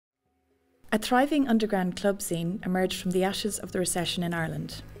A thriving underground club scene emerged from the ashes of the recession in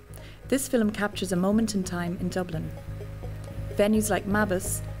Ireland. This film captures a moment in time in Dublin. Venues like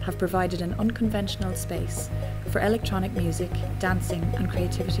Mabus have provided an unconventional space for electronic music, dancing and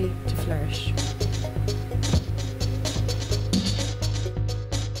creativity to flourish.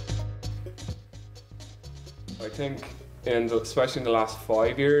 I think, especially in the last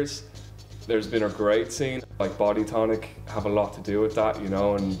 5 years, there's been a great scene. Like Body Tonic have a lot to do with that, you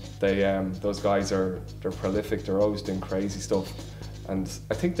know, and those guys they're prolific. They're always doing crazy stuff, and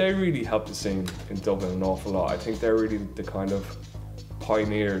I think they really helped the scene in Dublin an awful lot. I think they're really the kind of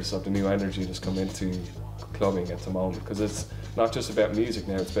pioneers of the new energy that's come into clubbing at the moment, because it's not just about music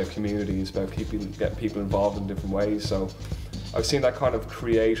now. It's about community. It's about getting people involved in different ways. So I've seen that kind of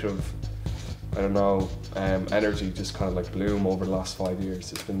creative, I don't know, energy just kind of like bloom over the last 5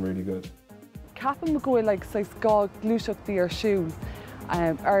 years. It's been really good. Capan McGoy like sais gá glúiseach ar siúl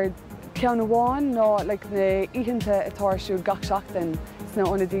ar ceann amháin ná like na íthinte atá siúl gach seachtain sna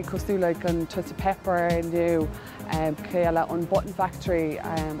onadí cosú like an Twisted Pepper nu céile an Button Factory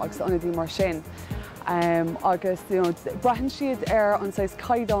agus onadí mar sin. Agus you know brahan siad ar an sais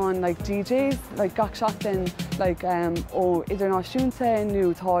caiidán like DJs like gach seachtain like ó idirnáisiúnta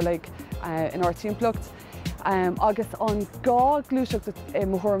nu tá like in our timpplucht. Agus an gá glúiseacht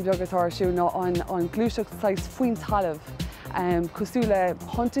mthorm beagatá siú ná an glúiseacht sais faoin talamh cosú le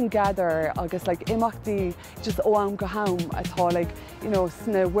hunt and gather agus like imeachtaí just óam go ham atá like you know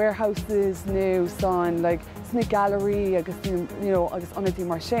sna warehouses nu san like sna gallery agus you know agus onadí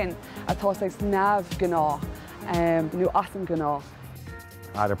mar sin atá sais nav gná nu asam gná.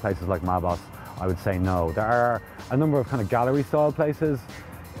 Other places like Mabos, I would say no. There are a number of kind of gallery style places.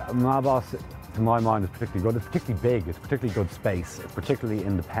 Mabos, to my mind, is particularly good. It's particularly big, it's particularly good space, it's particularly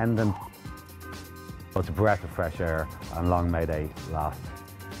independent. It's a breath of fresh air, and long may they last.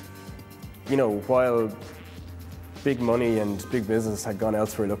 You know, while big money and big business had gone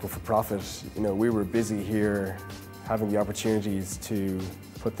elsewhere looking for profit, you know, we were busy here having the opportunities to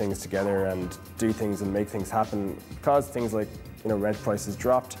put things together and do things and make things happen, because things like, you know, rent prices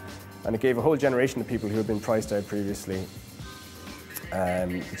dropped, and it gave a whole generation of people who had been priced out previously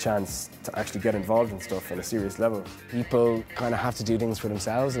the chance to actually get involved in stuff on a serious level. People kind of have to do things for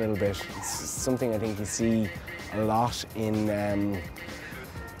themselves a little bit. It's something I think you see a lot in,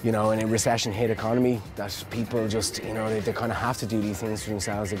 you know, in a recession-hit economy, that people just, you know, they kind of have to do these things for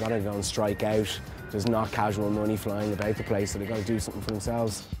themselves. They've got to go and strike out. There's not casual money flying about the place, so they've got to do something for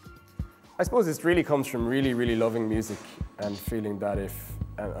themselves. I suppose this really comes from really, really loving music and feeling that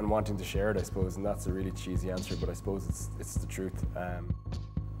and wanting to share it, I suppose, and that's a really cheesy answer, but I suppose it's the truth.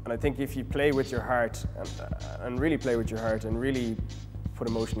 And I think if you play with your heart and really play with your heart and really put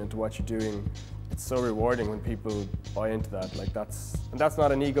emotion into what you're doing, it's so rewarding when people buy into that. Like that's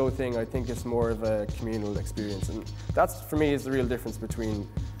not an ego thing. I think it's more of a communal experience, and that's for me is the real difference between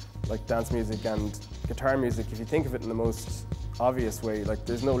like dance music and guitar music. If you think of it in the most obvious way, like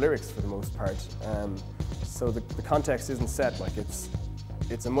there's no lyrics for the most part, so the context isn't set. Like it's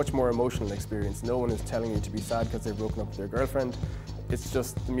a much more emotional experience. No one is telling you to be sad because they've broken up with their girlfriend. It's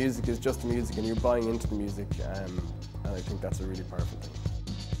just the music is just the music, and you're buying into the music, and I think that's a really powerful thing.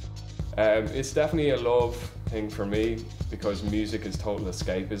 It's definitely a love thing for me, because music is total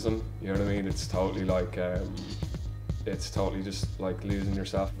escapism. You know what I mean? It's totally like it's totally just like losing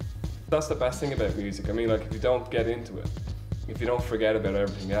yourself. That's the best thing about music. I mean, like if you don't get into it, if you don't forget about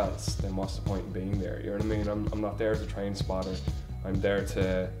everything else, then what's the point in being there? You know what I mean? I'm not there as a train spotter. I'm there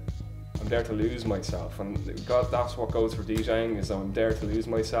to lose myself, and God, that's what goes for DJing, is I'm there to lose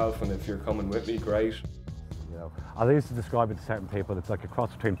myself, and if you're coming with me, great. You know, I used to describe it to certain people, it's like a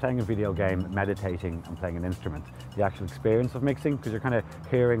cross between playing a video game, meditating and playing an instrument. The actual experience of mixing, because you're kind of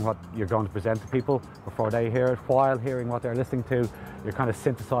hearing what you're going to present to people before they hear it, while hearing what they're listening to. You're kind of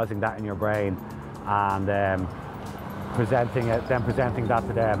synthesizing that in your brain and presenting that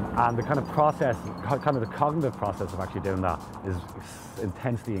to them, and the kind of process, kind of the cognitive process of actually doing that is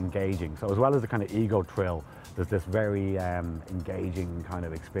intensely engaging. So as well as the kind of ego thrill, there's this very engaging kind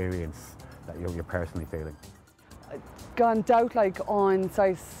of experience that you're personally feeling. Gone doubt like on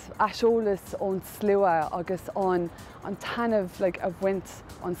sais asholas on slua agus on tanov like a went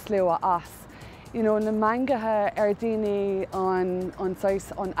on slua as. You know, na mangaha erdini on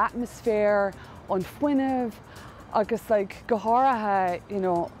sais on atmosphere, on fwynef, agus like goharaha, you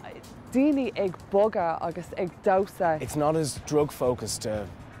know, dini ag boga agus ag dausa. It's not as drug focused a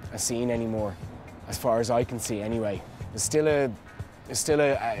scene anymore, as far as I can see anyway. There's still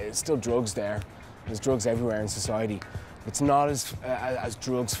drugs there. There's drugs everywhere in society. It's not as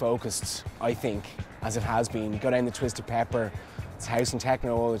drugs focused, I think, as it has been. You go down the Twisted Pepper, It's house and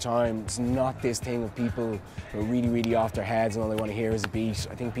techno all the time. It's not this thing of people who are really, really off their heads and all they want to hear is a beat.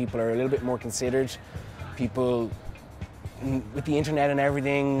 I think people are a little bit more considered. People, with the internet and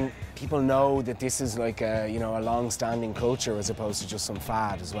everything, people know that this is like a, you know, a long-standing culture as opposed to just some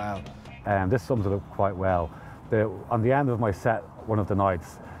fad as well. This sums it up quite well. On the end of my set, one of the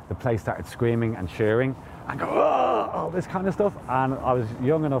nights, the place started screaming and cheering and go, oh, all this kind of stuff. And I was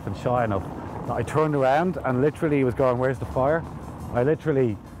young enough and shy enough that I turned around and literally was going, where's the fire? I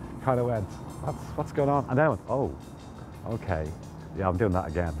literally kind of went, what's going on? And then I went, oh, okay, yeah, I'm doing that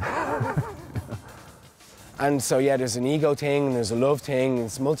again. And so, yeah, there's an ego thing, and there's a love thing, and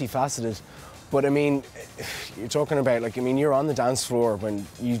it's multifaceted. But I mean, you're talking about, like, I mean, you're on the dance floor when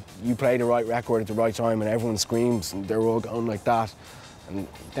you play the right record at the right time and everyone screams and they're all going like that. And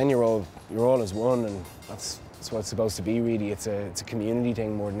then you're all as one, and that's what it's supposed to be, really. It's a community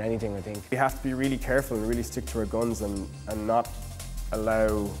thing more than anything, I think. We have to be really careful and really stick to our guns and not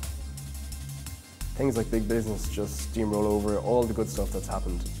allow things like big business just steamroll over all the good stuff that's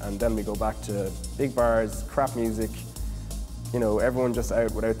happened. And then we go back to big bars, crap music, you know, everyone just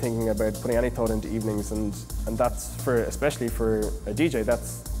out without thinking about putting any thought into evenings, and that's, especially for a DJ,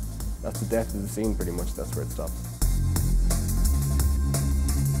 that's the death of the scene pretty much. That's where it stops.